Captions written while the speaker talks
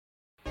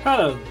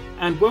Hello,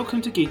 and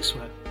welcome to Geek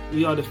Sweat.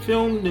 We are the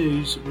film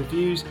news,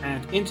 reviews,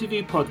 and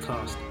interview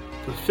podcast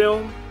for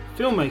film,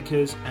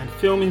 filmmakers, and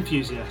film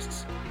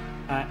enthusiasts.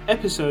 Our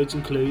episodes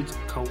include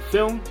cult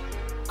film,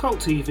 cult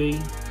TV,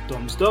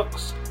 Dom's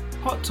Docs,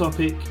 Hot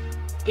Topic,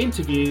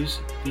 interviews,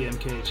 the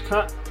MKH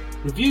Cut,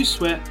 review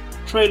sweat,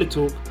 trailer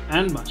talk,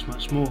 and much,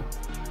 much more.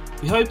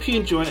 We hope you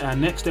enjoy our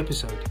next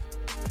episode.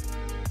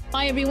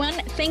 Hi everyone,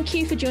 thank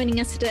you for joining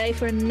us today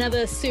for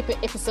another super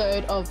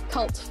episode of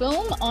Cult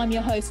Film. I'm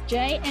your host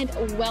Jay and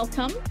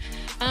welcome.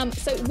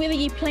 So whether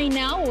you play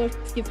now or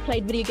if you've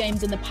played video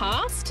games in the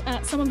past,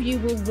 some of you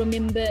will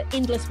remember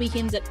endless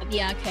weekends at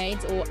the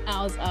arcades or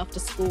hours after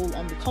school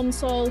on the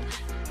console.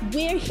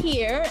 We're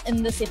here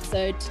in this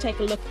episode to take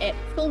a look at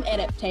film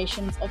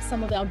adaptations of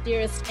some of our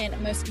dearest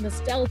and most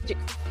nostalgic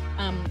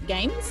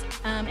games.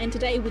 And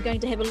today we're going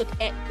to have a look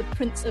at the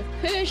Prince of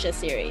Persia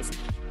series.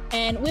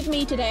 And with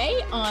me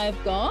today,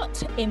 I've got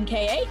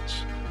MKH.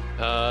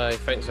 Hi,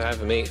 thanks for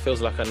having me. It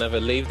feels like I never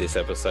leave this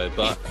episode,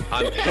 but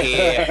I'm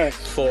here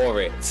for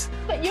it.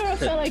 But you're a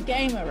fellow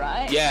gamer,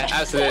 right? Yeah,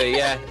 absolutely,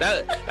 yeah.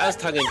 That's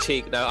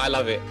tongue-in-cheek. No, I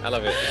love it.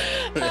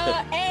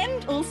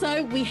 And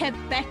also, we have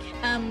back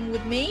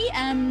with me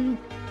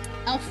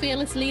our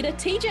fearless leader,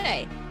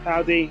 TJ.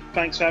 Howdy,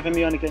 thanks for having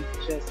me on again.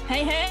 Cheers.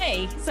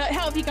 Hey. So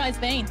how have you guys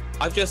been?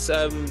 I've just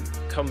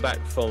come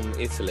back from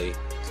Italy,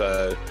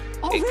 so...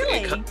 Oh,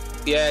 really?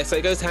 So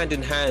it goes hand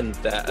in hand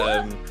that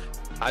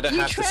I don't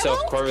have to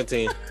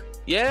self-quarantine.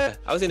 Yeah,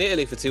 I was in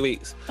Italy for 2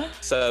 weeks.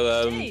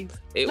 So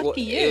it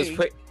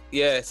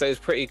was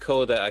pretty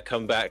cool that I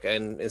come back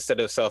and instead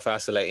of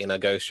self-isolating, I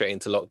go straight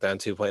into lockdown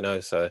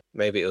 2.0. So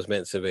maybe it was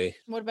meant to be.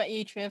 What about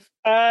you, Trev?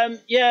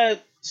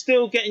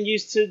 Still getting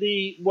used to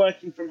the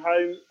working from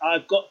home.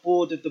 I've got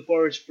bored of the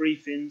Boris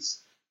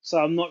briefings, so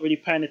I'm not really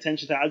paying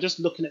attention to that. I'm just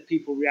looking at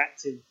people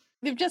reacting.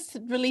 They've just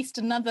released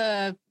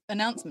another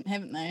announcement,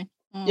 haven't they?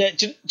 Oh. Yeah,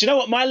 do you know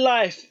what? My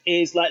life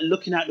is like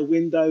looking out the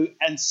window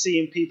and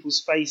seeing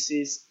people's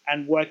faces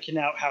and working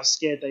out how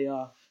scared they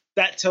are.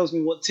 That tells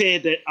me what tier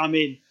that I'm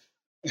in.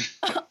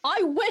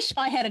 I wish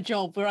I had a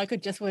job where I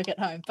could just work at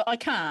home, but I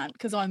can't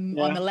because I'm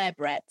a lab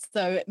rat,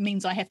 so it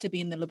means I have to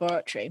be in the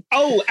laboratory.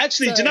 Oh,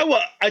 actually, do you know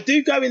what? I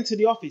do go into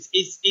the office.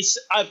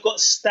 I've got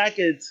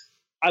staggered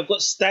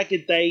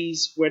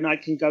days when I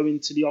can go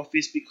into the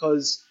office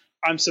because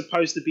I'm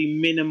supposed to be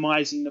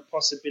minimizing the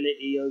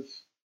possibility of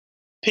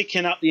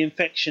picking up the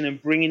infection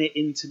and bringing it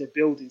into the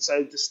building.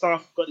 So the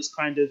staff have got this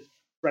kind of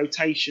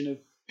rotation of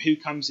who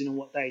comes in on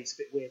what day. It's a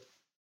bit weird.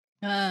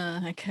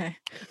 Okay.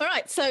 All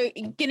right, so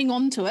getting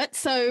on to it.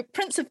 So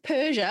Prince of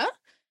Persia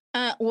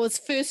was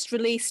first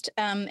released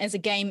as a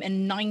game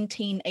in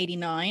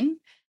 1989.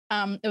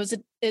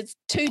 It's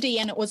 2D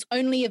and it was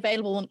only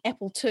available on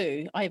Apple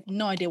II. I have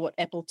no idea what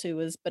Apple II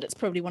is, but it's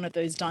probably one of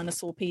those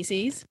dinosaur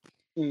PCs.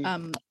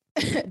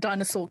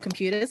 Dinosaur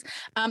computers.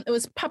 It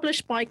was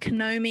published by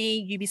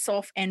Konami,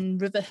 Ubisoft, and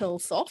Riverhill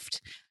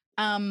Soft.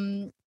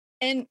 And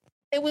it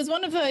was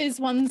one of those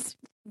ones,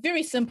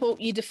 very simple.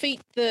 You defeat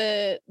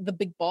the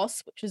big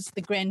boss, which is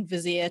the Grand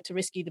Vizier, to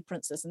rescue the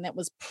princess, and that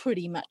was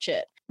pretty much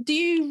it. Do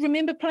you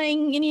remember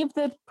playing any of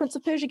the Prince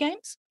of Persia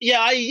games?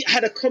 Yeah, I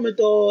had a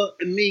Commodore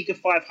Amiga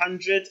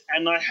 500,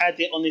 and I had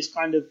it on this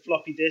kind of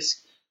floppy disk.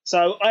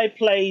 So I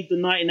played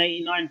the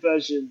 1989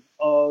 version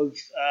of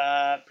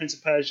Prince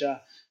of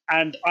Persia,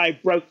 and I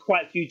broke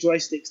quite a few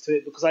joysticks to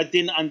it because I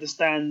didn't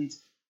understand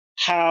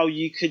how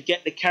you could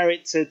get the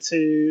character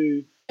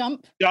to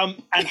jump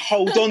and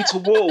hold on to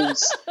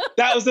walls.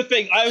 That was the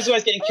thing. I was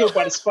always getting killed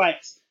by the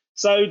spikes.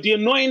 So the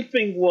annoying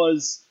thing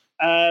was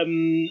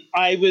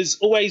I was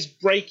always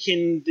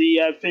breaking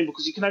the thing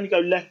because you can only go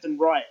left and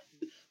right.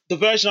 The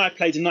version I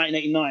played in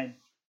 1989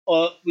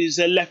 was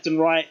a left and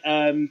right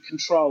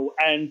control,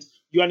 and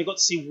you only got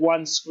to see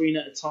one screen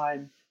at a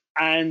time,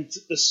 and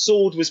the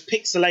sword was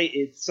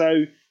pixelated,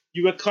 so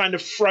you were kind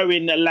of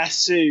throwing a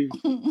lasso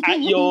at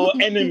your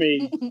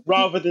enemy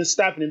rather than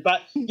stabbing him.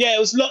 But yeah, it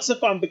was lots of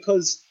fun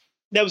because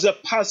there was a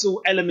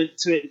puzzle element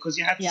to it because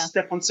you had to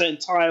step on certain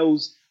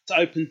tiles to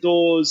open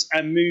doors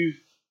and move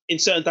in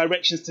certain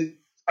directions to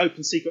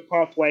open secret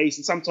pathways.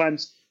 And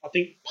sometimes I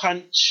think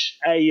punch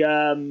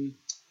a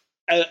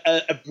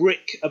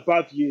brick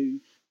above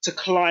you to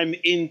climb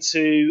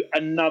into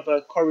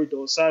another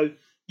corridor. So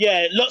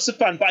yeah, lots of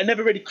fun, but I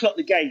never really clocked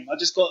the game. I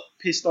just got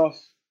pissed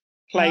off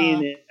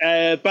playing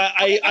it, but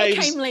I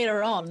came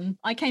later on.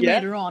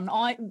 Later on.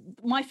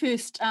 My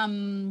first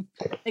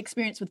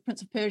experience with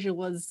Prince of Persia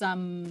was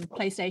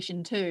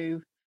PlayStation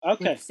 2.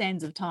 Okay. With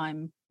Sands of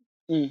Time.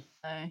 So,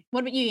 what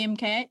about you,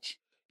 MKH?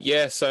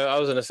 Yeah, so I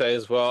was going to say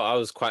as well, I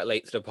was quite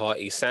late to the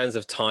party. Sands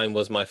of Time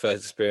was my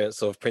first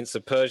experience of Prince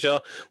of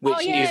Persia,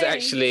 which is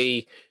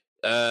actually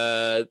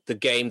the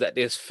game that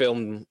this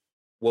film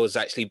was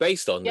actually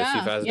based on, the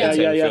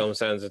 2010 film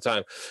Sands of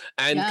Time.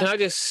 And can I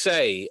just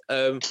say,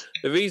 the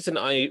reason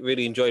I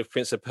really enjoyed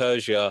Prince of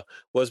Persia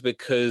was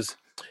because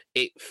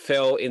it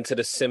fell into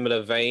the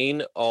similar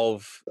vein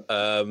of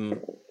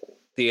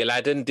the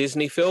Aladdin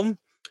Disney film.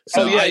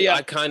 So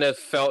I kind of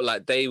felt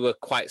like they were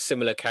quite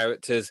similar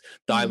characters,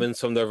 diamonds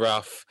from the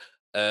rough,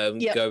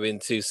 going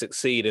to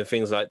succeed and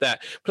things like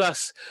that.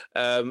 Plus,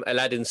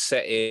 Aladdin's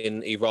set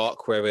in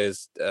Iraq,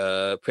 whereas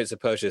Prince of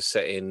Persia is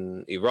set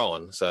in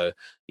Iran. So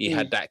you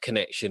had that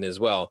connection as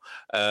well.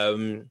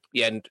 And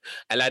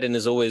Aladdin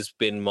has always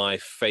been my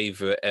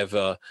favorite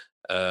ever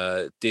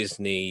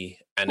Disney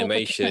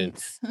animation.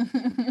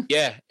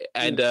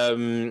 And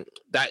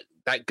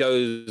that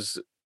goes,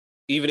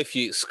 even if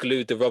you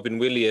exclude the Robin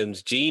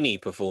Williams genie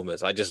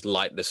performance, I just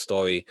like the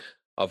story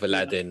of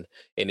Aladdin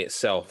in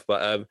itself.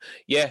 But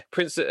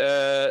Prince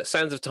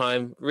Sands of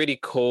Time, really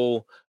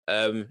cool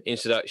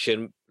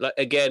introduction. Like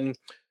again,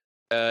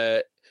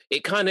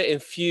 it kind of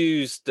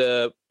infused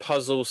the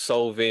puzzle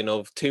solving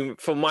of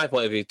from my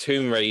point of view,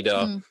 Tomb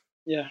Raider,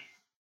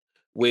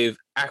 with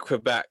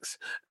acrobats,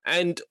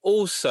 and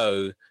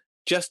also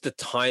just the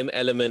time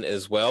element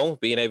as well.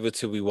 Being able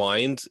to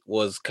rewind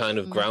was kind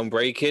of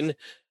groundbreaking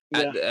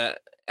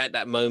at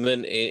that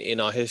moment in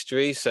our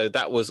history. So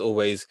that was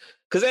always,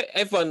 because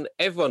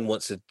everyone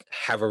wants to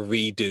have a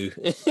redo,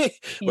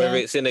 whether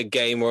it's in a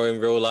game or in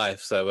real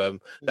life. So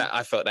that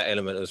I felt that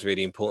element was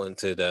really important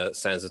to the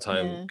Sands of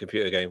Time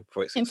computer game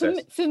for its success.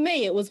 And for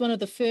me, it was one of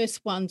the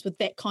first ones with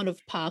that kind of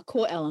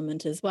parkour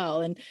element as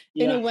well. And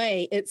in a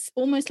way, it's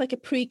almost like a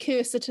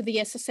precursor to the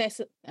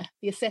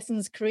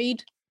Assassin's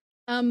Creed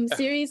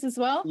series as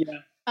well.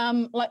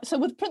 So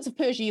with Prince of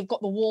Persia, you've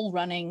got the wall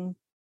running,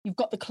 you've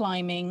got the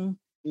climbing,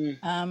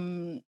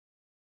 and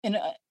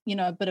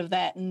a bit of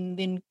that, and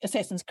then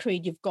Assassin's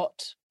Creed, you've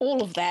got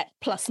all of that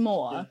plus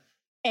more.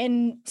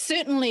 And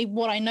certainly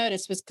what I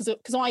noticed was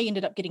because I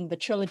ended up getting the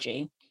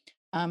trilogy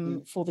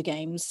for the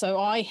games, so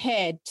I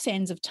had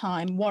Sands of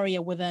Time,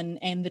 Warrior Within,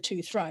 and The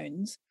Two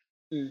Thrones.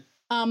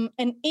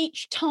 And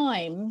each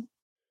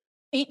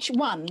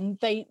one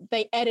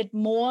they added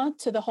more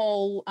to the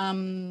whole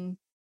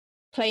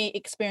play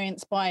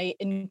experience by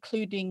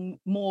including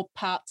more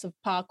parts of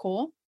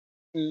parkour.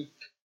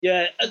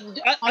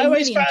 I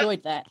really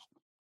enjoyed that.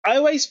 I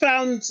always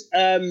found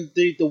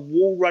the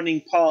wall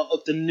running part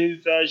of the new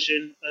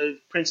version of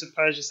Prince of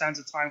Persia: Sands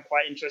of Time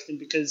quite interesting,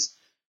 because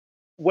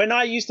when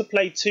I used to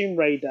play Tomb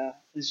Raider,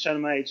 this is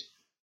showing my age,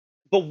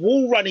 the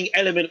wall running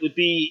element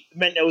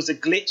meant there was a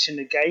glitch in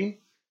the game,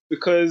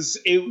 because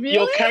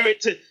your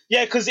character,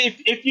 because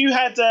if you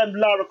had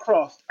Lara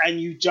Croft and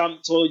you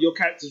jumped, or your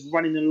character's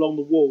running along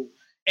the wall,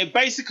 it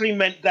basically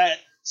meant that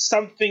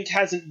something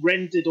hasn't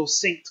rendered or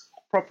synced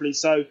properly,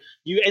 so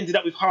you ended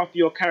up with half of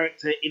your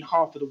character in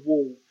half of the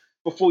wall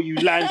before you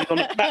landed on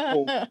the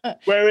platform.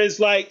 Whereas,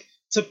 like,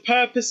 to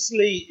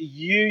purposely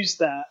use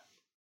that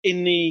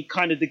in the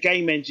kind of the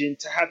game engine,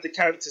 to have the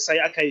character say,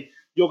 okay,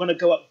 you're going to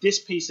go up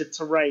this piece of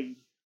terrain,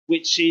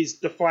 which is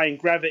defying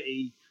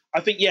gravity,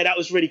 I think, that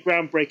was really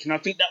groundbreaking. I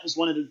think that was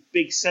one of the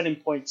big selling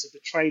points of the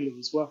trailer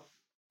as well.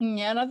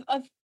 Yeah, and I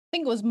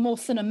think it was more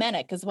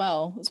cinematic as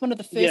well. It's one of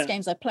the first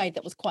games I played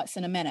that was quite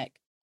cinematic.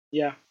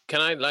 Yeah.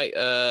 Can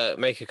I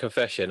make a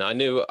confession? I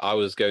knew I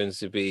was going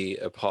to be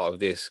a part of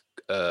this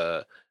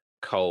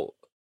cult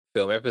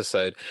film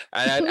episode,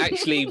 and I'd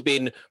actually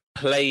been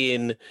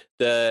playing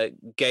the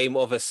game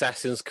of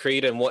Assassin's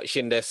Creed and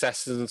watching the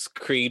Assassin's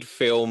Creed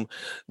film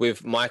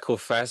with Michael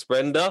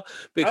Fassbender,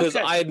 because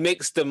I had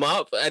mixed them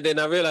up, and then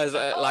I realized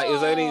it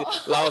was only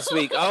last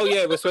week.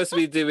 We're supposed to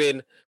be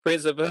doing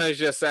Prince of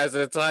Persia: Sands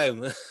of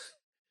Time.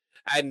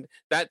 And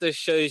that just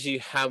shows you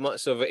how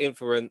much of an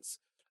influence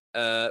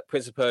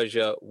Prince of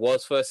Persia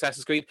was for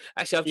Assassin's Creed.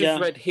 Actually, I've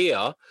just read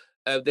here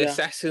the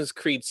Assassin's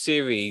Creed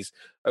series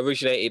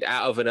originated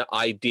out of an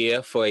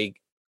idea for a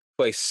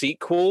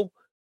sequel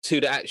to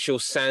the actual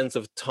Sands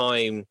of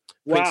Time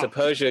Prince of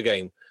Persia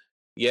game.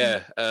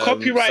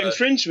 Copyright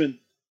infringement.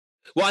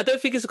 Well, I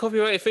don't think it's a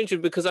copyright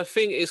infringement, because I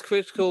think it's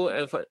critical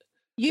and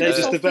they're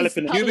just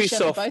developing it.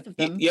 Ubisoft, both of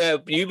them.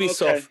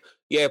 Ubisoft,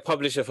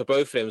 publisher for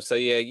both of them. So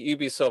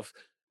Ubisoft.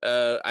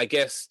 I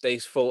guess they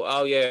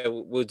thought,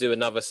 we'll do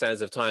another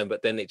Sands of Time,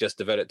 but then it just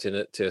developed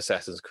to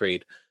Assassin's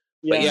Creed.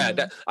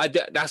 But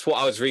that's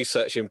what I was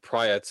researching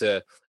prior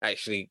to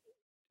actually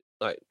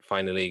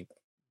finally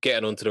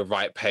getting onto the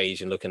right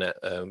page and looking at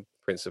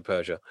Prince of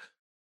Persia.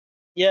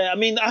 Yeah, I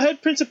mean, I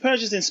heard Prince of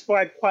Persia's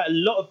inspired quite a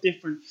lot of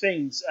different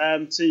things,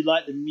 to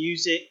like the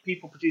music,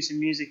 people producing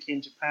music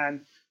in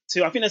Japan,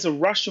 to I think there's a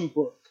Russian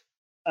book.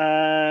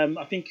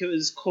 I think it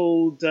was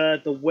called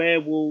The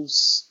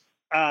Werewolves.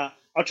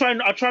 I'll try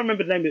and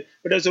remember the name of it,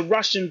 but there's a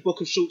Russian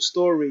book of short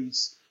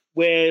stories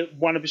where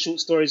one of the short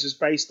stories was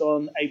based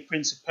on a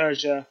Prince of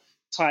Persia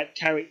type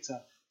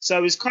character.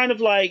 So it's kind of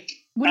like...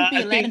 Wouldn't be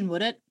Aladdin,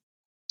 would it?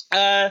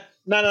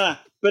 No.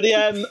 But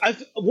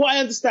what I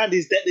understand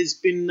is that there's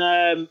been,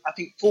 I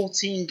think,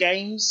 14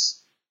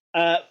 games,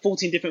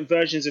 14 different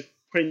versions of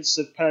Prince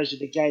of Persia,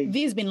 the game.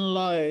 There's been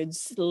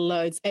loads,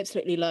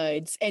 absolutely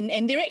loads.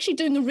 And they're actually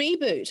doing a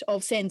reboot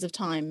of Sands of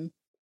Time.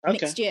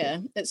 Next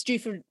year. It's due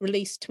for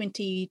release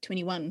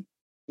 2021.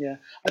 Yeah,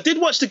 I did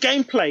watch the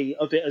gameplay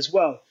of it as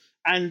well,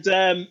 and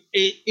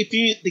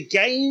the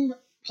game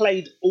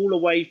played all the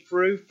way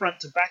through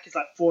front to back, it's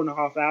like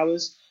 4.5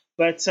 hours.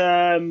 But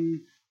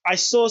I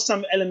saw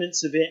some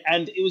elements of it,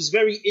 and it was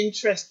very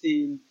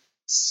interesting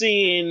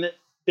seeing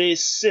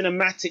this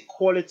cinematic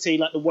quality,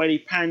 like the way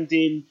they panned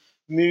in,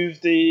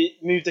 moved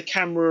the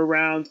camera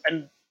around,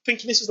 and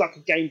thinking this was like a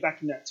game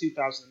back in that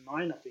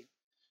 2009, I think.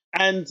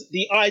 And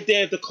the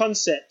idea of the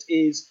concept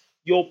is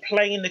you're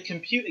playing the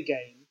computer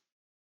game,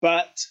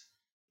 but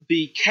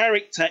the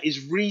character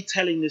is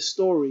retelling the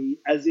story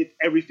as if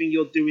everything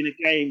you're doing in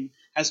a game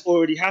has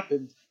already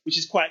happened, which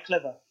is quite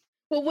clever.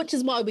 Well, which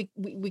is why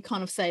we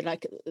kind of say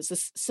like it's a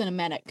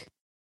cinematic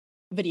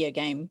video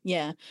game.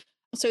 Yeah.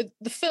 So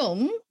the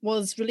film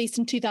was released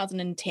in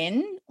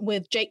 2010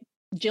 with Jake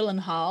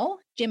Gyllenhaal,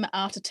 Gemma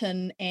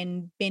Arterton,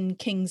 and Ben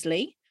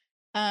Kingsley.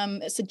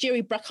 It's a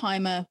Jerry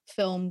Bruckheimer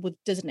film with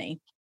Disney.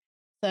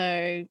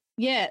 So,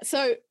 yeah.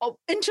 So,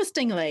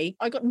 interestingly,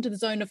 I got into the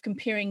zone of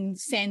comparing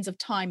Sands of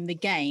Time, the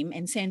game,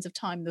 and Sands of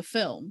Time, the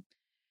film.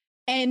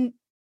 And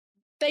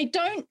they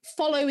don't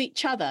follow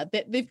each other.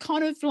 They've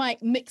kind of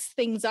like mixed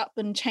things up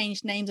and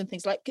changed names and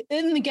things. Like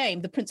in the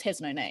game, the prince has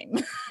no name.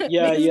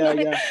 Yeah.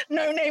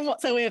 No name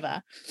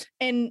whatsoever.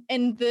 And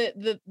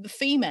the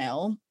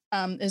female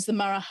is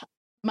the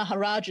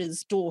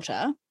Maharaja's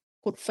daughter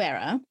called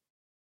Farah.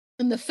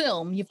 In the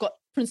film, you've got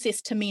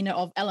Princess Tamina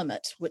of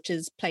Elamut, which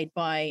is played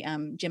by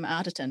Gemma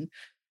Arterton.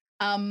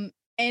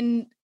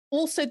 And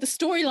also the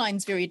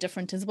storyline's very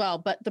different as well,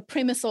 but the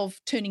premise of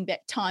turning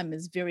back time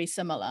is very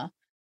similar.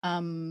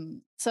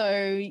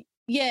 So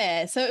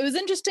it was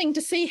interesting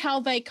to see how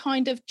they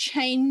kind of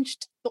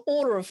changed the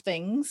order of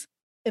things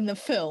in the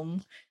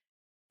film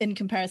in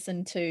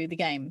comparison to the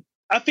game.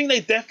 I think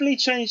they definitely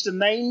changed the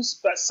names,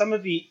 but some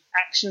of the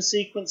action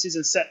sequences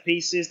and set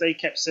pieces they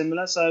kept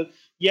similar. So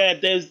yeah,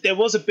 there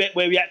was a bit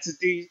where we had to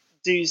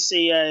do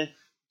see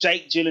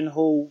Jake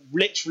Gyllenhaal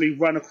literally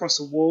run across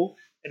a wall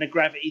in a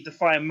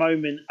gravity-defying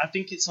moment. I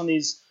think it's on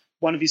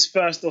one of his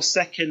first or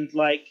second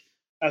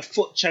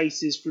foot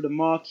chases through the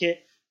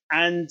market,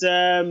 and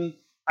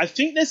I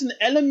think there's an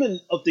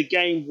element of the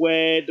game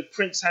where the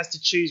prince has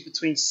to choose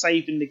between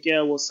saving the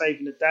girl or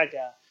saving the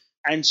dagger,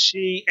 and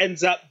she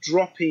ends up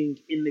dropping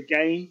in the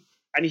game,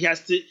 and he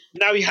has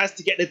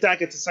to get the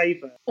dagger to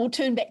save her. Or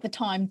turn back the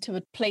time to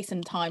a place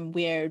in time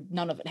where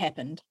none of it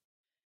happened,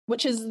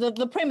 which is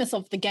the premise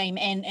of the game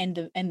and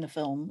the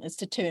film, is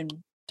to turn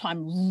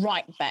time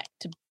right back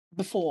to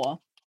before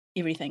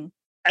everything.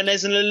 And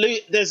there's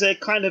a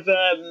kind of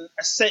a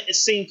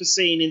scene for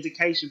scene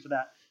indication for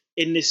that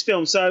in this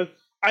film. So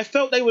I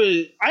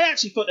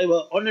actually thought they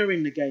were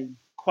honouring the game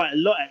quite a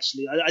lot.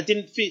 Actually, I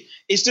didn't feel.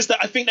 It's just that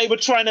I think they were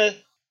trying to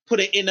put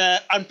it in an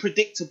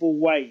unpredictable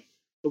way,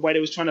 the way they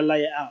was trying to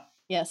lay it out.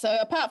 Yeah. So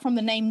apart from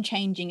the name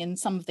changing and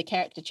some of the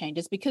character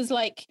changes, because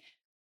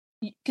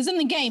in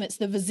the game it's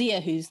the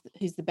vizier who's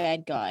the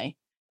bad guy,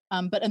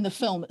 but in the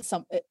film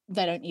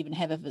they don't even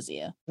have a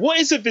vizier. What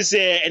is a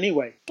vizier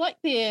anyway? It's like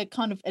their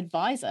kind of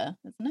advisor,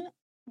 isn't it?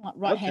 Like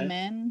right-hand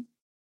man.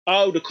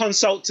 Oh, the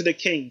consult to the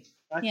king.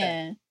 Okay.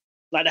 Yeah.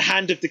 Like the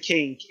hand of the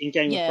king in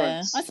Game of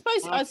Thrones.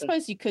 I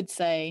suppose you could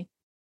say.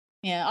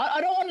 Yeah,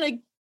 I don't want to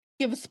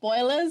give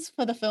spoilers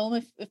for the film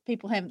if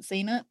people haven't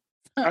seen it.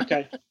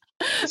 Okay.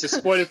 It's a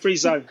spoiler-free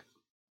zone.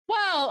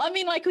 Well, I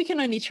mean, we can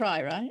only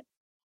try, right?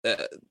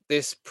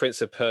 This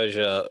Prince of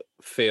Persia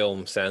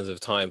film, Sands of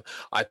Time,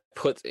 I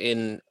put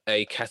in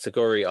a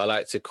category I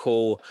like to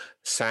call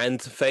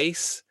sand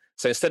face.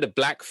 So instead of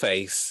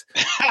blackface,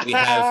 we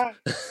have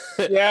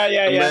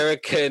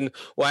American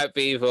white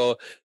people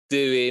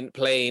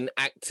playing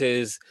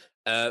actors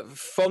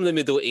from the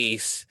Middle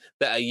East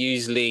that are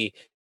usually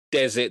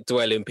desert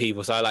dwelling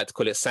people. So I like to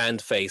call it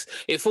sand face.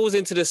 It falls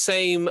into the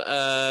same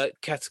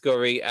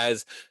category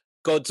as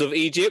Gods of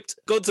Egypt.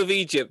 Gods of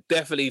Egypt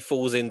definitely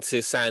falls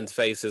into sand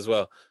face as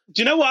well.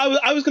 Do you know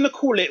what? I was going to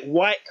call it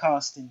white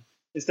casting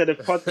instead of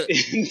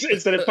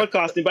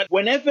podcasting. But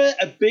whenever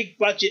a big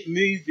budget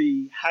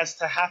movie has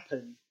to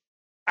happen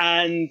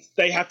and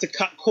they have to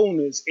cut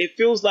corners, it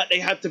feels like they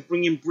have to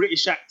bring in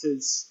British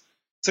actors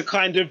to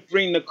kind of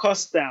bring the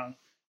cost down.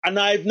 And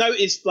I've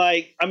noticed,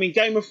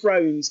 Game of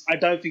Thrones, I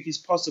don't think is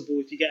possible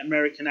if you get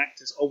American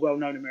actors or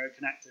well-known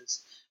American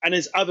actors. And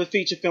there's other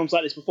feature films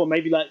like this before,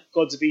 maybe like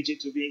Gods of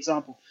Egypt would be an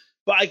example.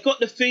 But I got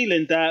the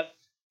feeling that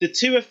the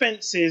two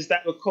offences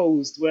that were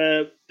caused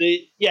were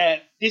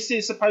this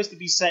is supposed to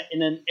be set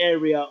in an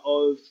area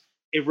of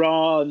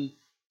Iran,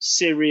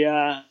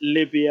 Syria,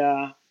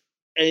 Libya,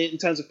 in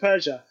terms of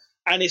Persia.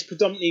 And it's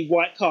predominantly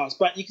white cast.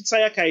 But you could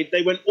say, okay,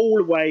 they went all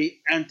the way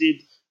and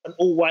did an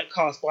all-white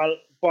cast by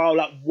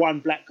one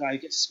black guy who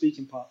gets a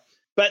speaking part.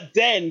 But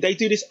then they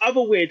do this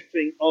other weird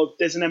thing of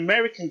there's an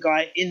American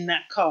guy in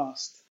that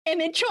cast. And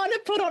they're trying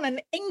to put on an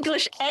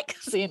English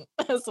accent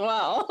as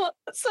well.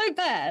 It's so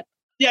bad.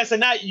 Yeah, so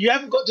now you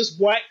haven't got just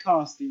white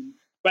casting,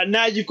 but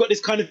now you've got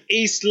this kind of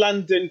East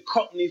London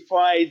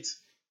Cockneyfied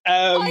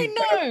I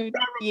know.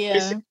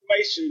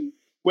 situation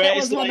where that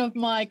was one of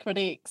my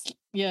critiques.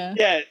 Yeah.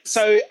 Yeah,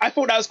 so I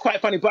thought that was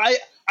quite funny. But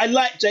I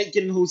like Jake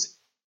Gyllenhaal's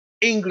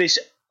English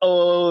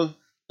or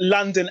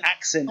London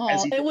accent.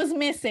 It was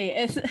messy.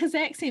 His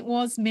accent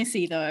was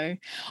messy, though.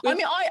 I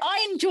mean,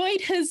 I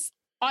enjoyed his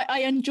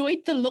I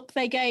enjoyed the look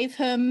they gave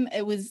him.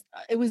 It was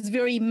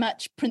very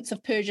much Prince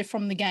of Persia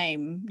from the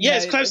game. Yeah,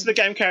 it's close to the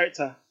game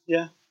character.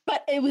 Yeah.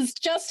 But it was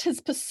just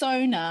his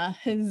persona,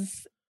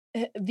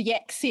 the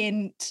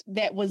accent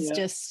that was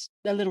just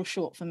a little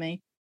short for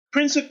me.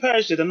 Prince of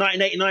Persia, the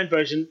 1989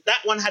 version, that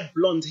one had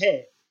blonde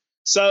hair.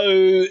 So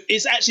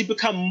it's actually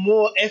become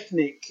more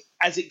ethnic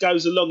as it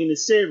goes along in the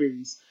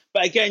series.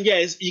 But again,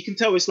 you can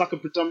tell it's like a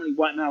predominantly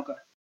white male guy.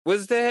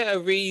 Was there a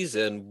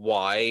reason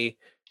why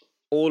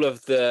all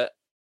of the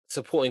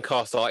supporting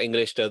cast are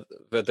English, the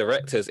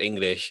director's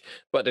English,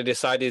 but they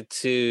decided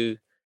to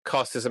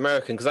cast as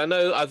American? Because I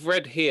know I've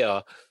read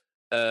here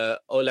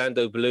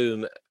Orlando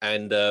Bloom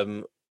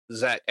and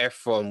Zac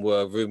Efron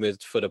were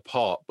rumored for the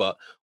part, but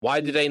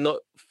why did they not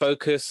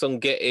focus on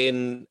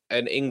getting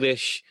an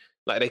English?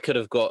 Like they could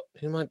have got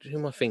who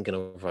am I thinking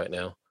of right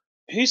now?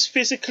 Who's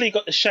physically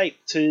got the shape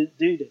to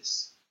do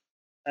this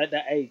at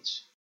that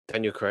age?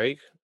 Daniel Craig.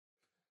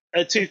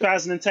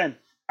 2010.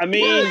 I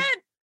mean,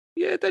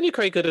 yeah, Daniel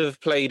Craig could have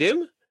played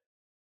him.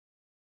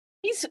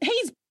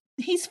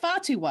 He's far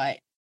too white.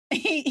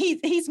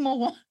 He's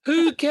more.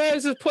 Who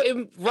cares? Just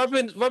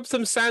rub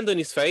some sand on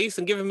his face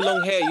and give him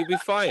long hair. You'll be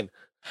fine.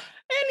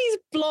 And he's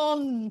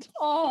blonde.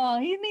 Oh,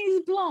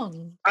 he's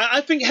blonde.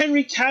 I think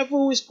Henry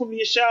Cavill is probably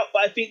a shout,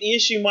 but I think the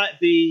issue might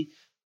be...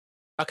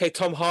 Okay,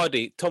 Tom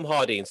Hardy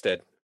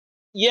instead.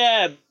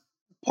 Yeah,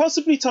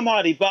 possibly Tom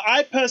Hardy, but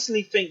I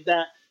personally think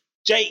that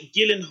Jake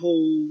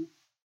Gyllenhaal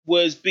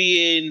was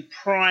being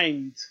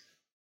primed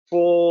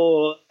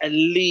for a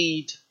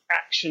lead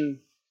action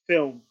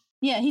film.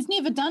 Yeah, he's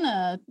never done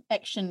a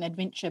action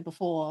adventure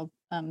before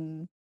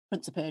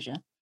Prince of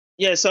Persia.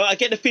 Yeah, so I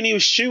get the feeling he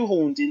was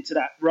shoehorned into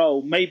that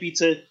role, maybe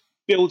to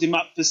build him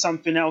up for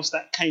something else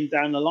that came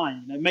down the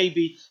line. You know,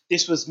 maybe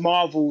this was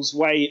Marvel's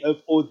way of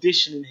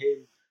auditioning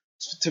him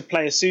to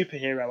play a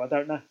superhero. I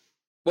don't know.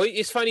 Well,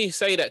 it's funny you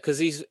say that because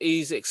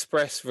he's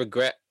expressed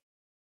regret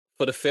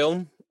for the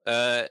film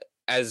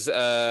as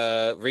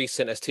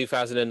recent as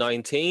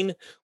 2019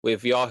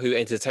 with Yahoo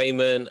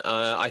Entertainment.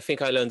 I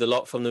think I learned a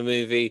lot from the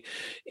movie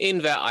in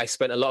that I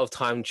spent a lot of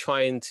time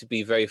trying to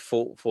be very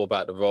thoughtful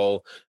about the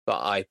role that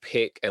I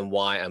pick and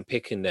why I'm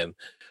picking them.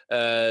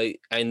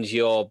 And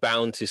you're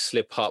bound to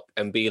slip up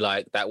and be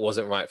like, that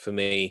wasn't right for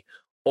me,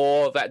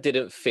 or that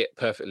didn't fit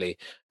perfectly.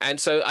 And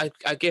so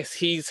I guess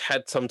he's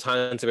had some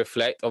time to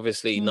reflect,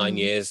 obviously 9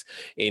 years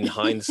in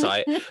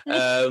hindsight.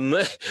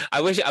 I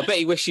bet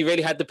he wish he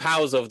really had the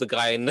powers of the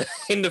guy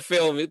in the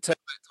film. It took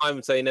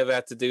time, so he never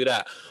had to do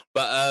that.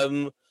 But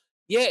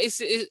yeah,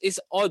 it's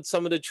odd,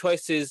 some of the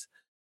choices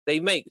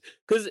they make.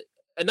 Because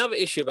another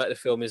issue about the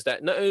film is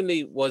that not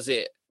only was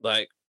it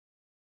like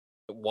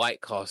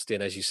white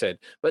casting, as you said,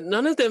 but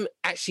none of them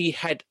actually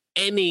had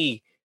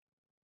any...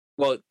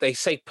 Well, they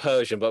say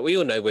Persian, but we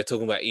all know we're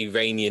talking about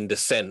Iranian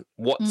descent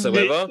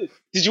whatsoever.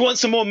 Did you want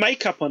some more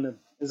makeup on them?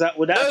 Is that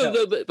what that?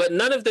 No, but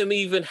none of them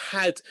even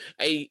had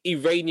a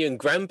Iranian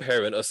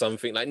grandparent or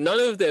something. Like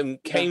none of them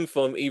came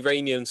from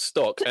Iranian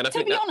stock. And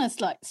to be honest,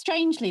 like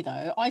strangely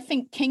though, I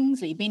think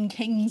Ben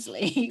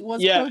Kingsley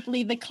was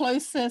probably the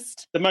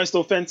closest, the most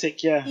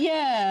authentic. Yeah.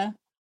 Yeah.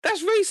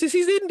 That's racist.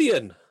 He's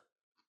Indian.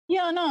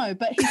 Yeah, I know,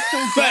 but he's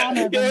still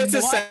browner than it's the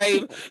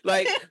same.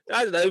 Like,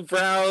 I don't know,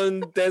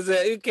 brown,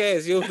 desert, who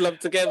cares? You'll lump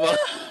together.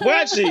 Well,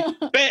 actually,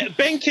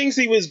 Ben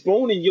Kingsley was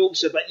born in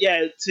Yorkshire, but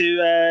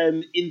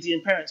to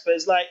Indian parents. But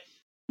it's like...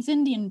 He's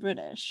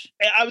Indian-British.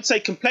 I would say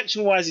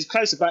complexion-wise he's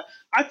closer, but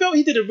I felt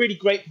he did a really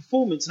great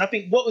performance. And I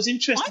think what was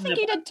interesting... I think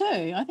he did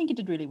too. I think he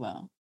did really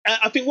well.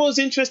 I think what was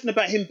interesting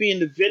about him being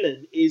the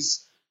villain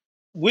is,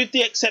 with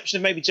the exception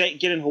of maybe Jake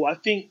Gyllenhaal, I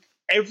think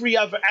every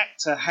other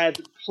actor had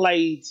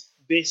played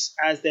this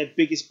as their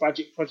biggest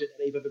budget project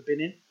that they've ever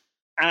been in.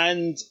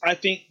 And I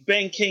think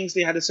Ben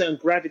Kingsley had a certain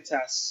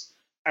gravitas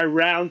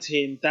around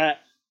him that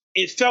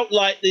it felt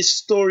like this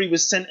story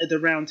was centered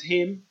around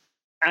him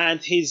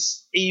and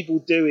his evil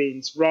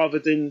doings rather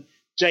than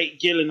Jake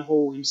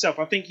Gyllenhaal himself.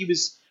 I think he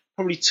was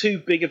probably too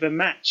big of a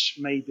match,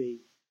 maybe.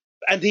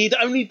 And he'd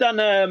only done,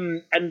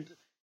 and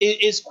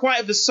it's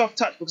quite of a soft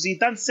touch because he'd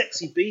done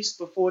Sexy Beast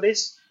before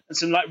this and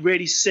some like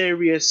really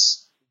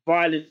serious,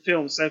 violent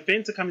films. So for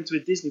him to come into a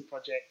Disney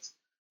project,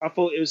 I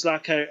thought it was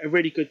like a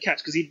really good catch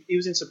because he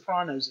was in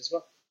Sopranos as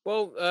well.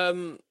 Well,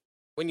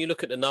 when you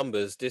look at the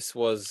numbers, this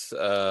was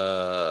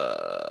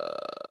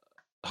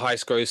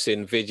highest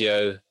grossing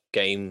video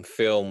game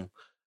film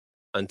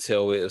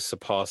until it was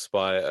surpassed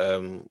by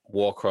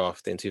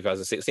Warcraft in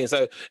 2016.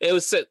 So it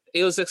was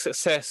a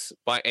success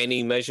by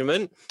any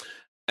measurement.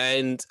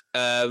 And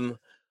I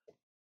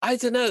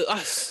don't know,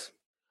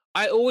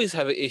 I always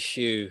have an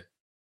issue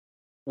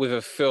with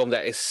a film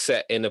that is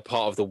set in a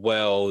part of the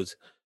world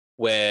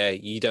where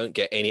you don't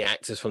get any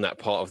actors from that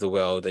part of the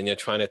world and you're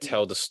trying to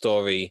tell the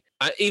story.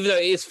 Even though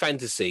it is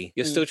fantasy,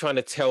 you're still trying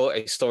to tell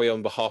a story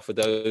on behalf of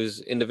those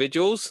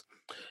individuals.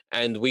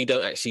 And we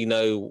don't actually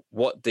know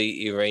what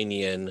the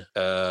Iranian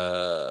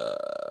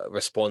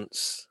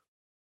response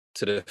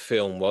to the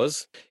film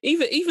was.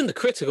 Even the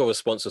critical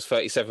response was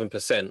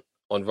 37%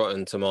 on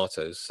Rotten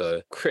Tomatoes.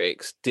 So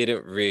critics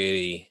didn't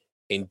really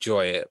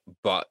enjoy it,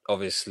 but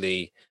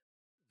obviously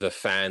the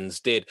fans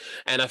did.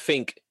 And I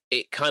think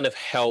it kind of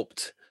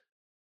helped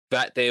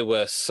that there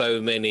were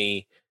so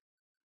many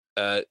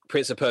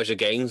Prince of Persia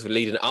games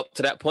leading up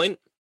to that point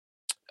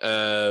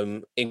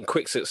in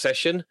quick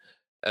succession,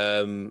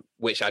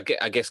 which I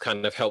guess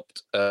kind of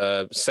helped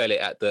sell it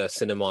at the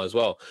cinema as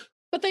well.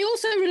 But they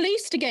also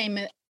released a game.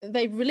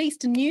 They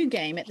released a new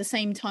game at the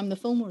same time the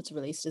film was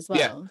released as well.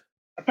 Yeah.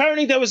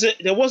 Apparently, there was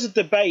a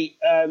debate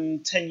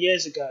 10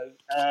 years ago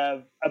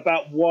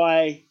about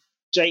why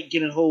Jake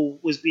Gyllenhaal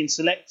was being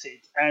selected,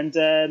 and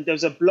there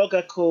was a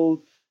blogger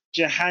called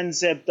Jahan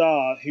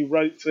Zebdar who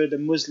wrote for the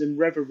Muslim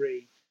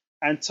Reverie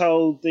and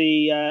told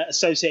the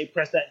Associated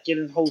Press that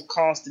Gyllenhaal's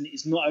casting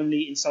is not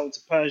only insulting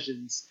to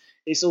Persians,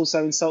 it's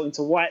also insulting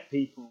to white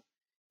people.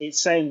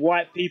 It's saying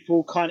white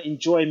people can't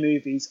enjoy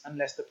movies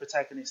unless the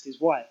protagonist is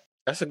white.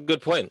 That's a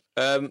good point.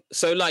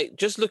 So, like,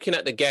 just looking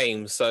at the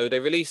game, so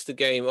they released the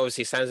game,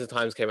 obviously Sands of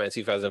Times came out in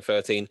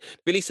 2013,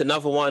 released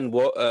another one,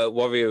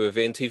 Warrior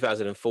Within,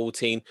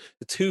 2014,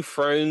 The Two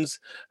Thrones,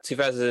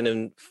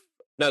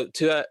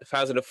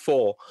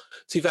 2004,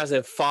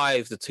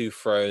 2005, The Two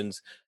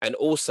Thrones, and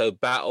also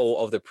Battle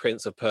of the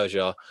Prince of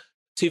Persia,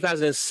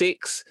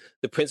 2006,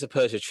 The Prince of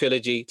Persia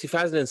Trilogy,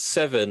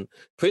 2007,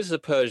 Prince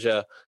of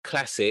Persia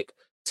Classic,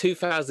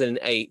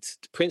 2008,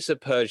 Prince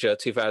of Persia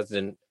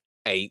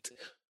 2008,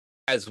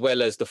 as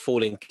well as The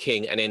Fallen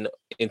King, and then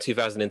in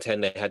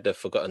 2010 they had The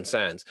Forgotten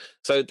Sands.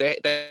 So they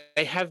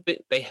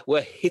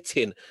were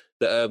hitting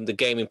the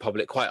gaming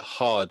public quite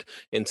hard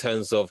in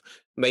terms of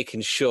making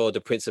sure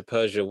the Prince of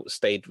Persia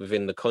stayed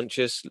within the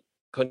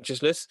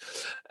consciousness.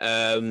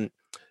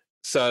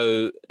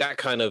 So that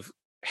kind of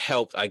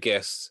helped, I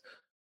guess,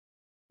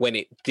 when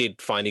it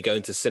did finally go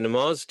into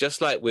cinemas.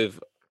 Just like with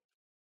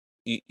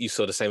you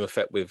saw the same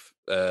effect with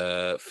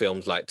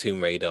films like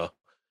Tomb Raider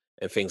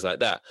and things like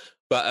that.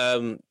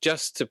 But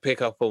just to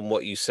pick up on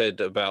what you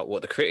said about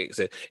what the critics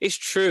said, it's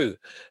true.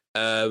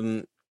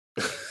 Yeah,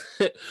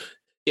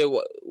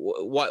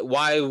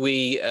 why are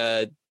we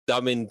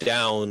dumbing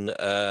down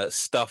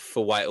stuff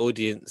for white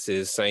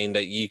audiences, saying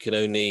that you can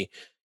only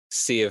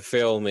see a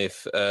film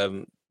if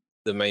the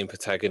main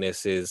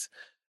protagonist is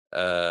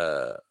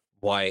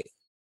white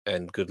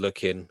and good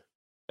looking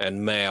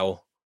and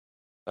male?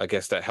 I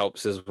guess that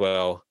helps as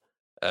well.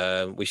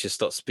 We should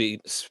stop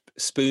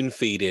spoon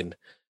feeding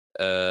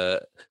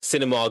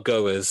cinema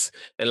goers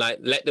and like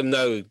let them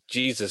know,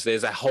 Jesus,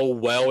 there's a whole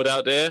world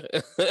out there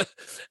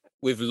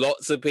with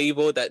lots of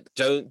people that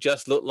don't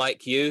just look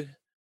like you.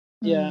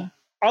 Yeah.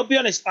 I'll be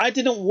honest, I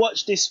didn't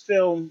watch this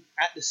film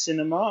at the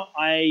cinema.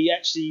 I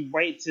actually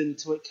waited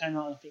until it came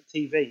out on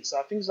TV. So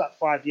I think it was like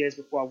 5 years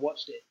before I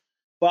watched it.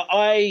 But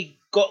I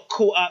got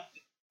caught up.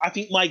 I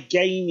think my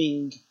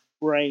gaming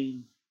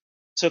brain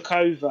took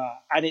over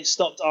and it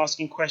stopped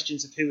asking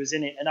questions of who was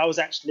in it. And I was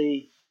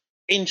actually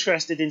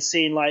interested in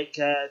seeing like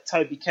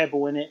Toby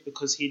Kebbell in it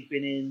because he'd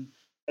been in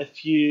a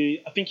few.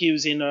 I think he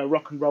was in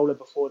Rock and Roller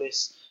before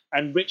this.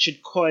 And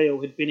Richard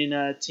Coyle had been in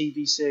a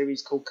TV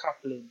series called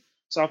Coupling.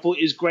 So I thought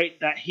it was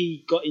great that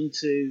he got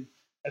into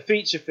a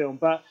feature film.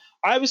 But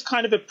I was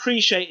kind of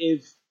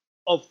appreciative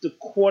of the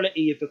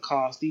quality of the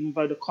cast, even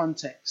though the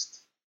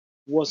context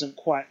wasn't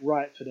quite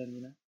right for them,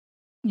 you know?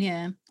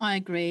 Yeah, I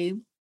agree.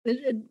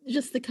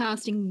 Just the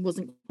casting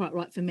wasn't quite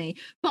right for me.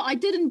 But I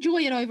did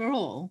enjoy it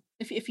overall.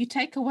 If you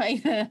take away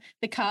the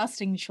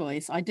casting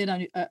choice, I did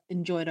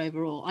enjoy it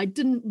overall. I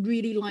didn't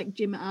really like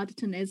Gemma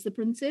Arterton as the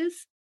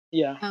princess.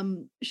 Yeah.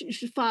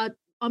 She's far.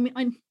 I mean,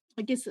 I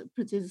guess the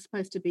princess is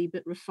supposed to be a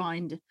bit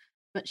refined,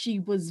 but she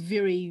was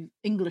very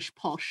English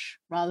posh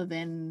rather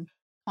than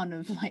kind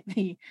of like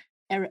the,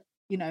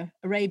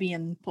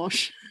 Arabian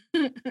posh.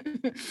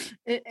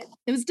 it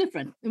was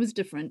different. It was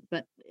different,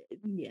 but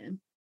yeah.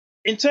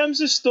 In terms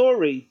of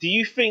story, do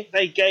you think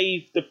they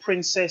gave the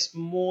princess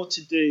more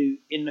to do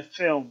in the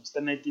films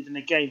than they did in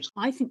the games?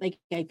 I think they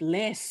gave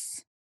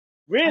less.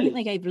 Really? I think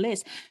they gave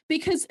less.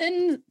 Because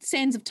in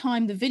Sands of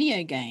Time, the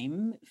video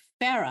game,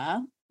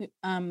 Farah,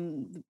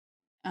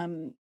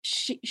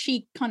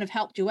 she kind of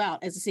helped you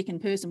out as a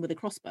second person with a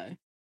crossbow.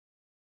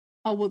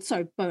 Oh, well,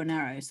 sorry, bow and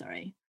arrow,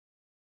 sorry.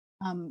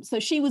 So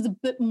she was a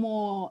bit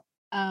more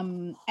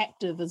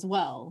active as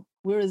well,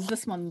 whereas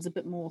this one's a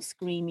bit more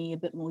screamy, a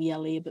bit more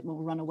yelly, a bit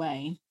more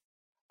runaway.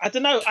 I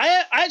don't know.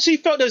 I actually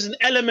felt there was an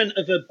element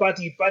of a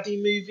buddy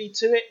movie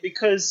to it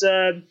because,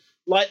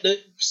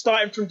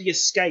 starting from The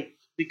Escape,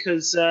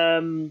 because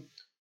there's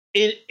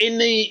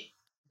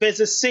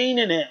a scene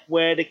in it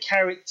where the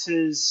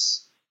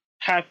characters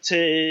have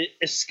to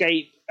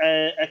escape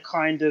a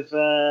kind of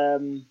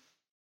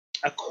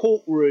a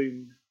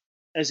courtroom,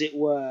 as it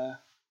were,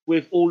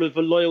 with all of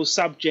the loyal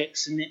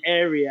subjects in the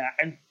area,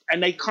 and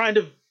they kind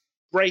of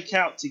break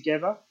out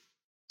together.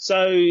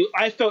 So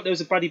I felt there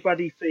was a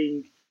buddy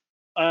thing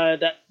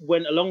that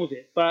went along with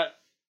it. But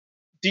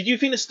did you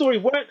think the story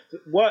worked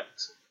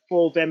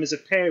for them as a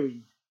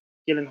pairing,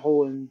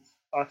 Gyllenhaal and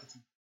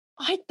Arterton?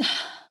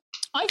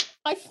 I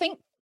think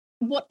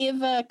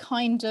whatever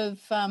kind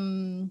of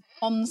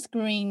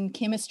on-screen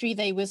chemistry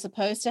they were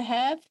supposed to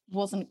have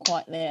wasn't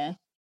quite there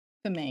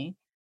for me.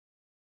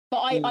 But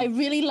I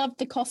really loved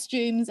the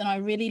costumes, and I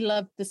really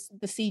loved the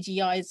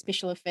CGI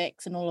special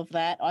effects and all of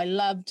that. I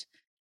loved,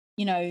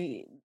 you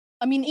know,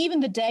 I mean, even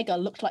the dagger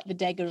looked like the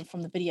dagger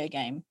from the video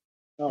game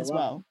as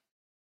well.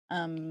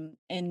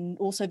 And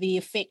also the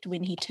effect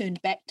when he turned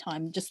back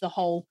time, just the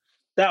whole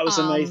that was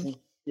amazing.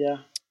 Yeah,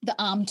 the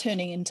arm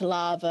turning into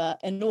lava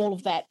and all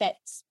of that.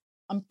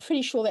 I'm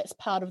pretty sure that's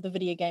part of the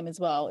video game as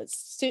well. It's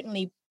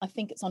certainly, I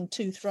think it's on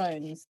Two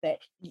Thrones that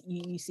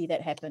you see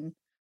that happen,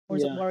 or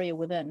is it Warrior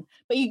Within?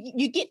 But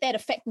you get that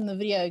effect in the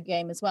video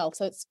game as well.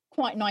 So it's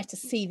quite nice to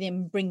see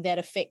them bring that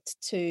effect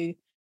to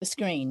the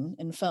screen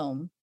in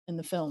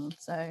the film.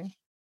 So.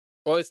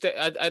 Well,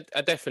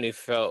 I definitely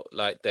felt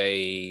like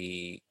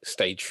they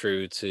stayed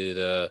true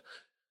to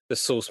the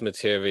source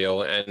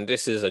material, and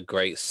this is a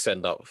great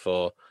send up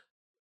for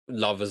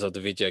lovers of the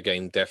video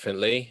game,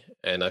 definitely.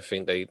 And I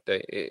think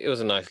it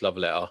was a nice love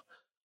letter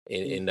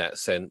in that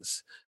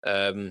sense.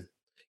 The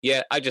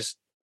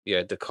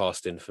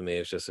casting for me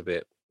is just a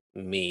bit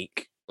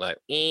meek, like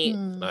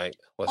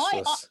what's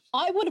this?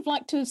 I would have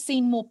liked to have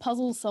seen more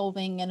puzzle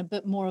solving and a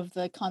bit more of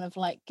the kind of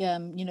like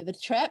the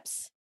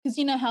traps, because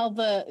you know how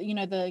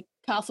the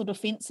castle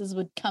defenses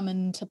would come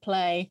into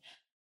play,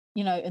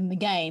 in the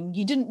game.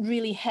 You didn't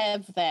really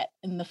have that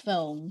in the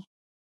film.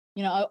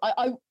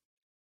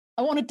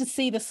 I wanted to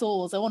see the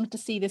saws. I wanted to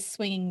see this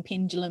swinging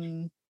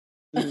pendulum.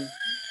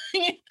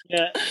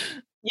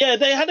 Yeah,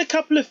 they had a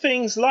couple of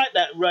things like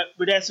that where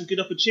they had some good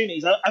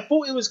opportunities. I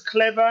thought it was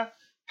clever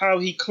how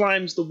he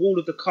climbs the wall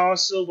of the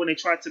castle when they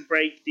tried to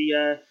break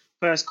into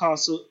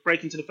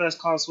the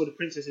first castle of the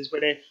princesses,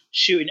 where they're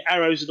shooting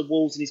arrows at the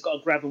walls and he's got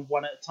to grab them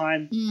one at a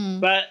time.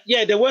 But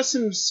yeah, there were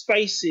some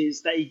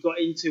spaces that he got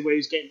into where he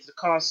was getting to the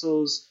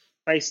castles,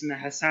 facing the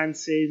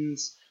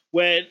assassins,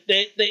 where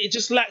it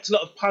just lacked a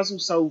lot of puzzle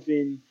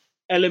solving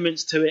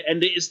elements to it.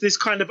 And it's this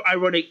kind of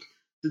ironic,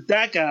 the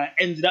dagger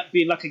ended up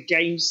being like a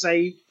game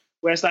save,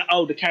 where it's like,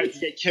 oh, the characters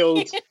get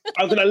killed.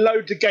 I'm going to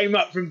load the game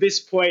up from this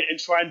point and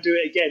try and do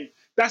it again.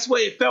 That's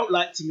what it felt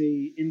like to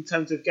me in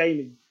terms of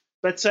gaming.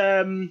 But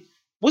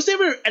was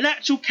there an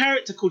actual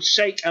character called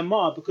Sheikh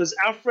Amar? Because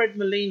Alfred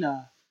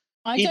Molina...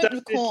 I don't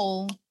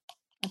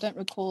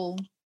recall.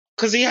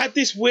 Because he had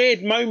this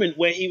weird moment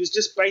where he was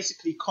just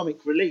basically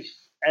comic relief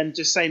and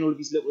just saying all of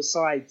his little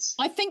asides.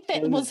 I think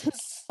that was his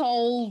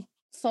sole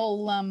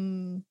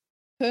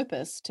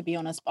purpose, to be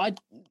honest.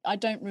 I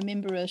don't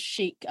remember a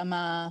Sheikh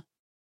Amar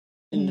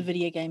in the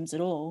video games at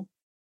all.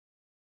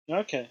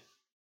 Okay.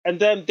 And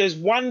then there's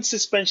one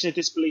suspension of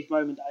disbelief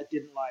moment that I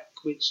didn't like,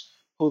 which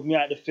pulled me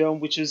out of the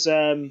film, which is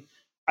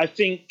I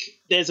think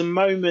there's a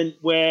moment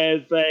where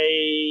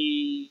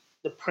the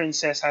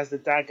princess has the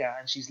dagger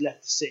and she's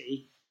left the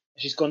city.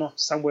 She's gone off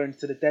somewhere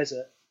into the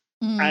desert.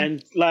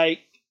 And like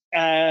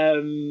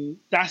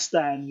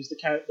Dastan, who's the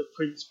character, the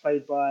prince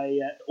played by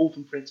the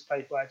orphan prince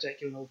played by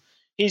Jake Gyllenhaal,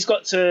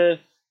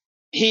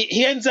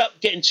 he ends up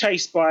getting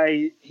chased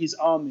by his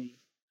army,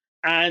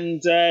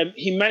 and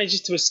he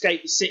manages to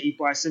escape the city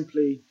by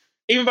simply,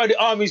 even though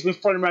the army's been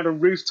following around on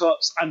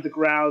rooftops,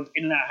 underground,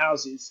 in and out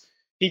houses,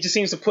 he just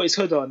seems to put his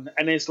hood on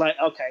and it's like,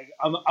 okay,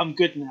 I'm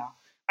good now.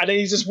 And then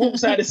he just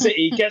walks out of the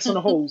city, gets on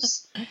a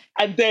horse,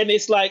 and then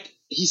it's like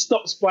he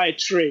stops by a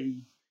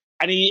tree.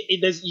 And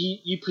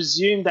you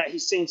presume that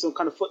he's seen some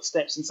kind of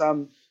footsteps in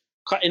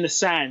the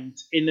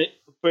sand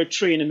for a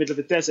tree in the middle of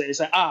the desert. It's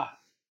like, I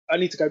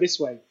need to go this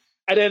way.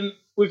 And then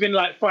within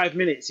like 5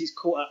 minutes, he's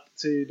caught up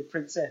to the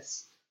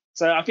princess.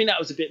 So I think that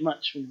was a bit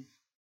much for me.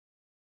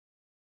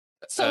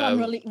 So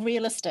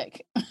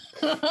unrealistic.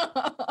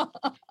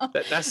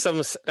 That's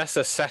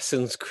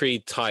Assassin's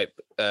Creed type.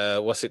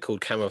 What's it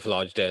called?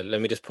 Camouflage. There.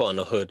 Let me just put on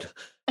a hood,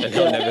 and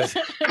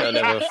they'll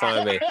never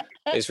find me.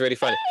 It's really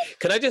funny.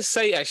 Can I just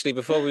say, actually,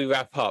 before we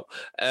wrap up,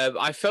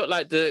 I felt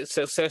like the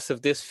success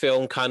of this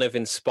film kind of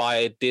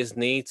inspired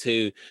Disney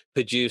to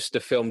produce the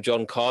film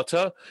John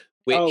Carter,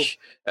 which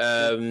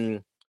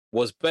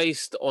was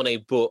based on a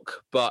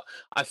book, but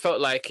I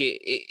felt like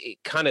it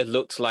kind of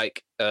looked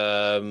like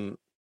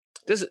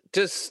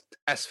just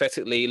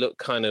aesthetically looked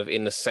kind of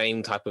in the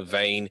same type of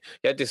vein.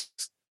 You had this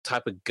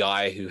type of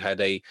guy who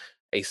had a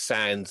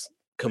sand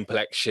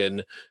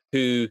complexion,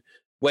 who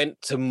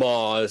went to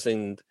Mars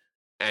and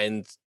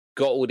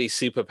got all these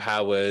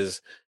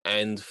superpowers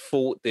and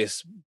fought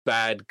this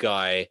bad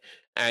guy.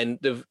 And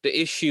the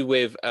issue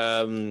with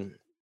John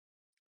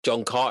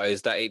Carter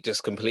is that it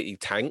just completely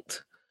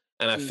tanked.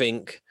 And I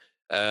think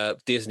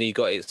Disney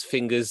got its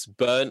fingers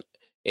burnt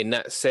in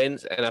that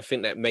sense, and I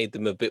think that made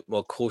them a bit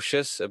more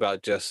cautious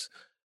about just...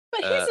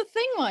 But here's the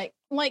thing,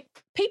 like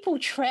people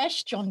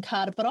trashed John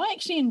Carter, but I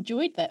actually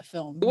enjoyed that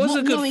film. It was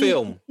a good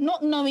film.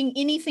 Not knowing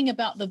anything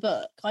about the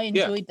book, I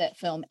enjoyed that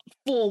film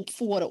for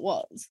what it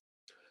was.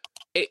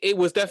 It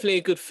was definitely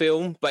a good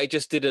film, but it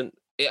just didn't...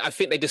 I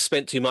think they just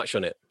spent too much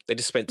on it. They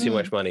just spent too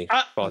much money.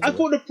 I thought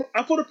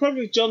the problem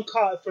with John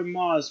Carter from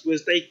Mars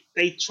was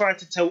they tried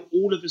to tell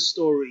all of the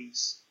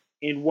stories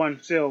in one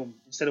film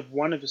instead of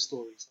one of the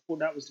stories. I thought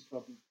that was the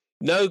problem.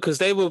 No, because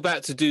they were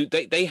about to do...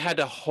 They had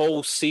a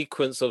whole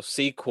sequence of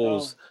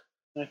sequels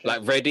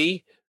like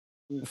ready,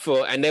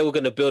 and they were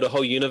going to build a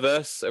whole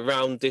universe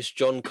around this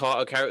John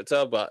Carter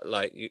character, but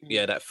like,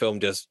 yeah, that film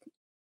just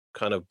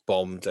kind of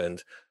bombed,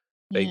 and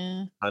they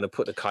kind of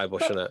put the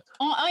kibosh on it.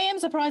 I am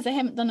surprised they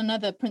haven't done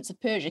another Prince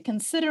of Persia,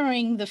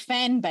 considering the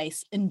fan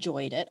base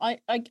enjoyed it. I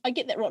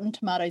get that Rotten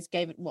Tomatoes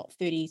gave it,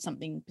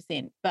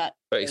 30-something%, but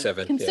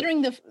 37.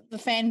 Considering the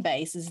fan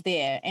base is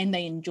there and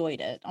they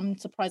enjoyed it, I'm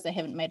surprised they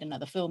haven't made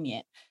another film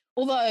yet.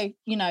 Although,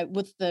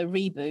 with the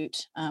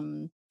reboot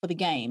for the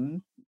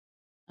game,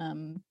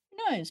 who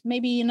knows?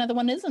 Maybe another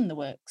one is in the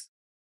works.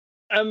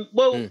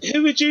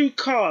 Who would you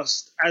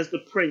cast as the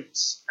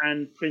prince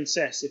and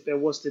princess if there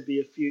was to be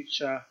a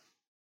future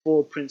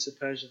for Prince of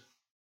Persia?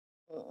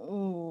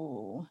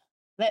 Oh,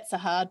 that's a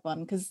hard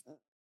one, because the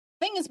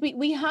thing is,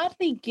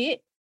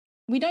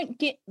 we don't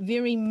get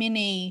very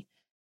many,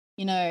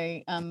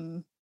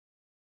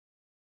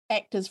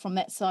 actors from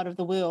that side of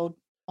the world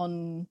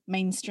on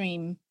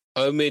mainstream.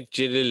 Omid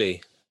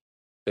Jalili,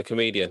 the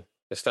comedian,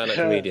 the stand-up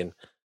comedian.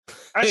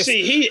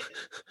 Actually,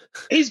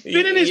 he's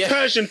been in his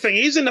Persian thing.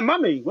 He's in The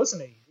Mummy,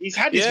 wasn't he? He's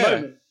had his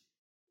moment.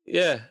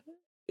 Yeah.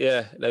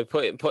 They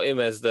put him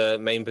as the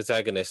main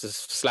protagonist.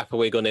 Just slap a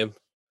wig on him.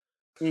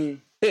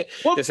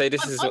 Well, say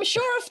I'm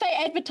sure if they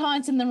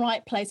advertise in the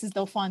right places,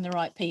 they'll find the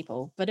right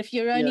people. But if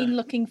you're only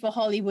looking for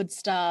Hollywood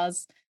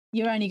stars,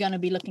 you're only going to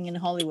be looking in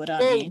Hollywood,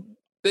 aren't you?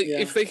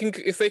 If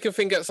they can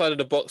think outside of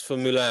the box for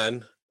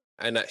Mulan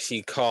and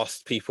actually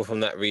cast people from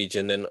that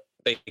region, then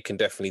they can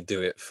definitely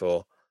do it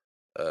for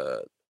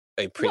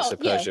a Prince of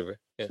Persia.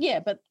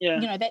 But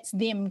that's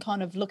them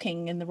kind of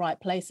looking in the right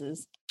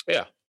places.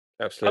 Yeah,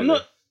 absolutely.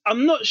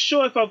 I'm not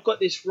sure if I've got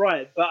this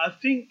right, but I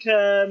think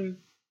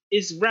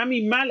is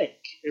Rami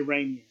Malek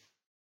Iranian?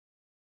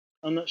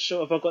 I'm not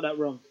sure if I got that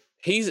wrong.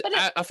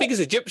 I think he's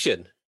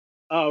Egyptian.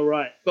 Oh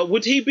right, but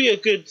would he be a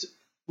good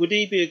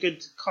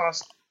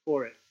cast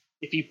for it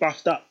if he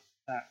buffed up?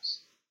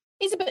 Perhaps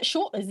he's a bit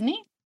short, isn't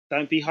he?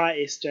 Don't be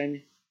heightist,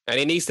 Jamie. And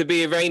he needs to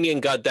be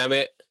Iranian. God damn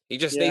it! He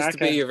just needs to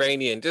be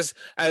Iranian, just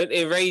an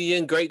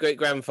Iranian great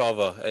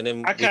grandfather, and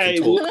then we can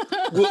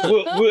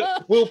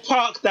talk. We'll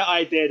park that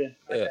idea then.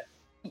 Yeah.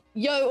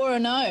 Yo or a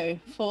no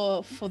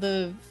for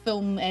the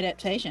film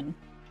adaptation?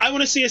 I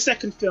want to see a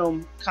second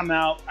film come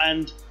out,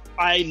 and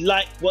I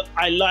like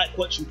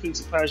watching Prince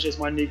of Persia as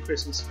my new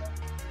Christmas film.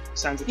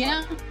 Sounds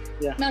yeah.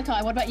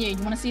 Malachi, what about you? You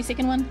want to see a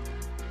second one?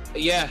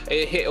 Yeah,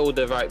 it hit all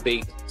the right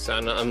beats,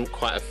 and I'm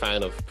quite a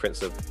fan of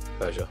Prince of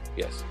Persia.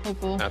 Yes,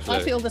 cool. I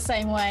feel the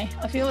same way.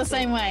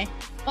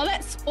 Well,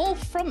 that's all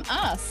from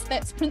us.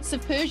 That's Prince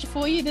of Persia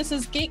for you. This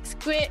is Geek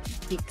Squared.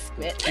 Geek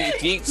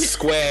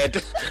Squared.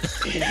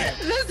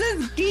 This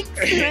is Geek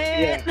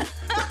Squared.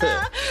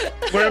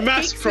 We're a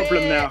mass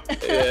problem now.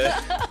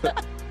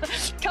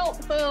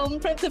 Cult film,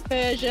 Prince of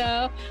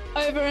Persia.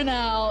 Over and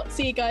out.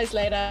 See you guys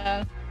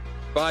later.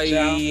 Bye.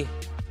 Ciao.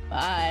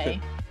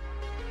 Bye.